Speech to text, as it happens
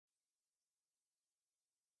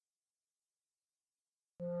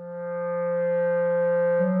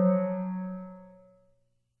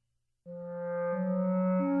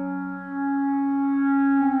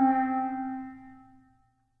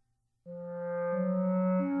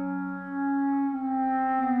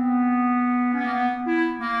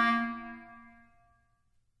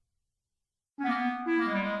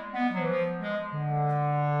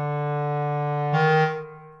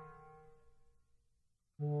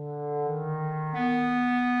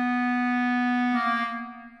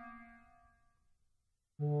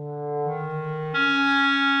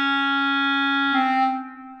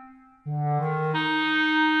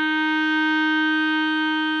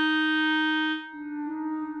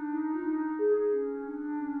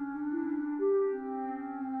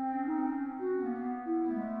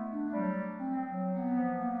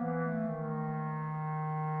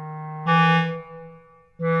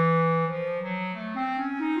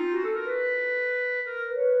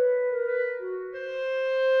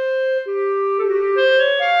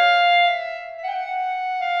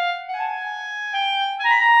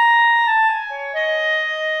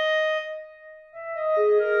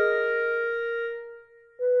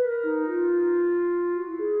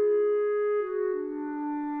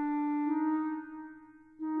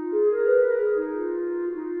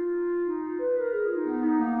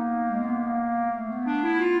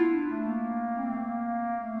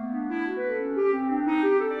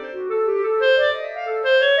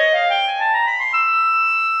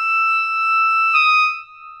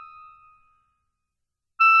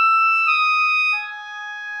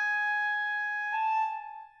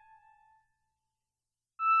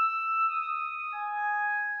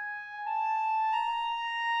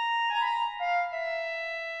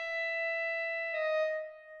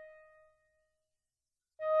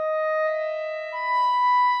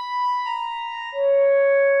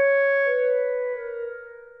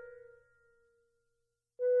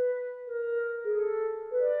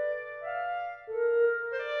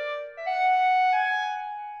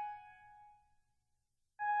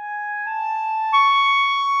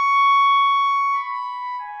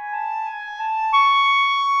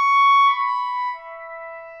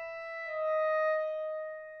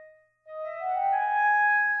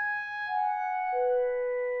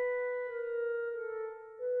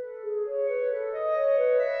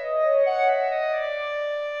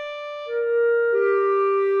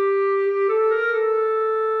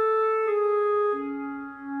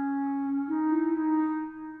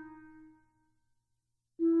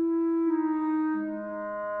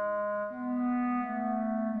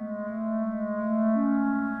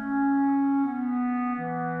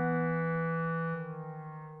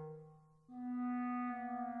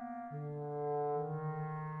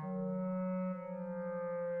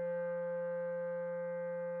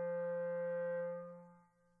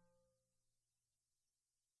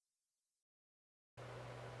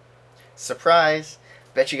Surprise!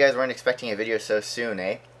 Bet you guys weren't expecting a video so soon,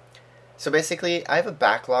 eh? So basically, I have a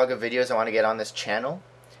backlog of videos I want to get on this channel,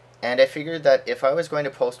 and I figured that if I was going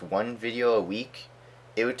to post one video a week,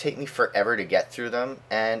 it would take me forever to get through them,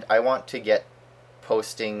 and I want to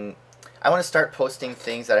start posting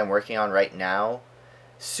things that I'm working on right now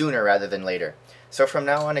sooner rather than later. So from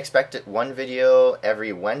now on, expect one video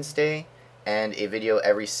every Wednesday and a video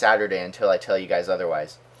every Saturday until I tell you guys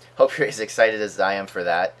otherwise. Hope you're as excited as I am for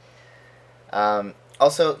that.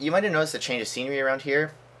 Also, you might have noticed a change of scenery around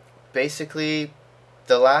here. Basically,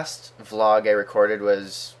 the last vlog I recorded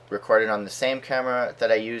was recorded on the same camera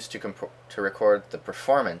that I used to record the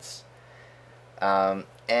performance.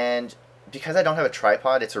 And because I don't have a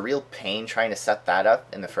tripod, it's a real pain trying to set that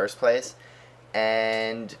up in the first place.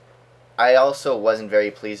 And I also wasn't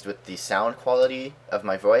very pleased with the sound quality of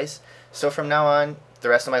my voice. So from now on, the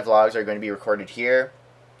rest of my vlogs are going to be recorded here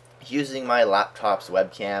using my laptop's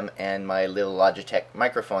webcam and my little Logitech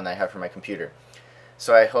microphone that I have for my computer.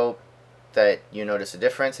 So I hope that you notice a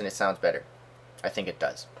difference and it sounds better. I think it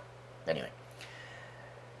does. Anyway.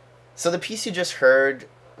 So the piece you just heard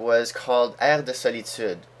was called Air de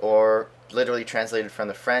Solitude, or literally translated from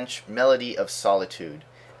the French, Melody of Solitude.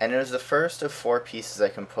 And it was the first of 4 pieces I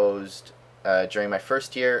composed during my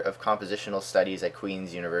first year of compositional studies at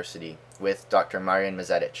Queen's University with Dr. Marjan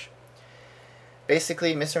Mozetich.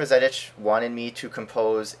 Basically, Mr. Mozetich wanted me to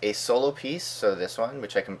compose a solo piece, so this one,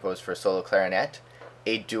 which I composed for solo clarinet,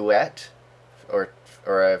 a duet, or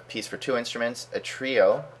a piece for 2 instruments, a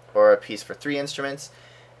trio, or a piece for 3 instruments,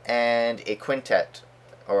 and a quintet,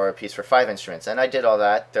 or a piece for 5 instruments. And I did all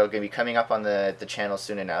that. They're going to be coming up on the channel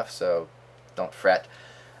soon enough, so don't fret.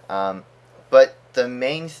 But the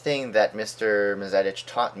main thing that Mr. Mozetich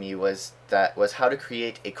taught me was how to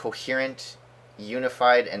create a coherent,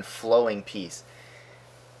 unified, and flowing piece.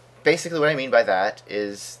 Basically, what I mean by that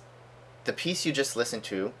is the piece you just listened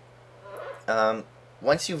to,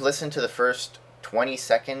 once you've listened to the first 20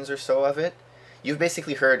 seconds or so of it, you've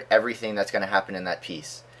basically heard everything that's going to happen in that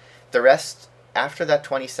piece. The rest, after that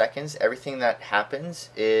 20 seconds, everything that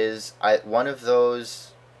happens is one of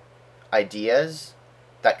those ideas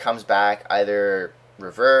that comes back either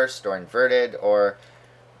reversed or inverted or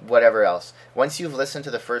whatever else. Once you've listened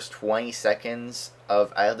to the first 20 seconds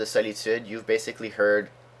of Air de Solitude, you've basically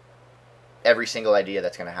heard every single idea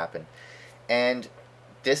that's going to happen. And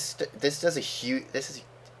it's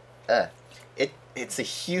a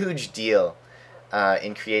huge deal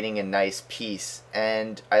in creating a nice piece.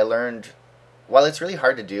 And I learned, while it's really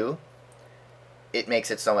hard to do, it makes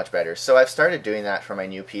it so much better. So I've started doing that for my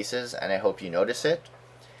new pieces, and I hope you notice it.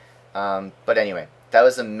 But anyway, that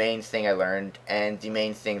was the main thing I learned, and the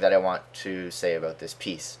main thing that I want to say about this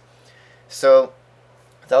piece. So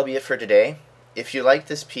that'll be it for today. If you like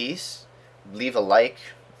this piece, leave a like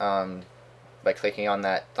by clicking on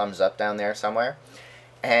that thumbs up down there somewhere.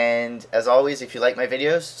 And as always, if you like my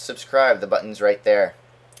videos, subscribe. The button's right there.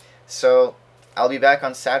 So I'll be back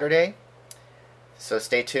on Saturday. So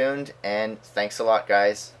stay tuned, and thanks a lot,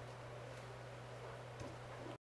 guys.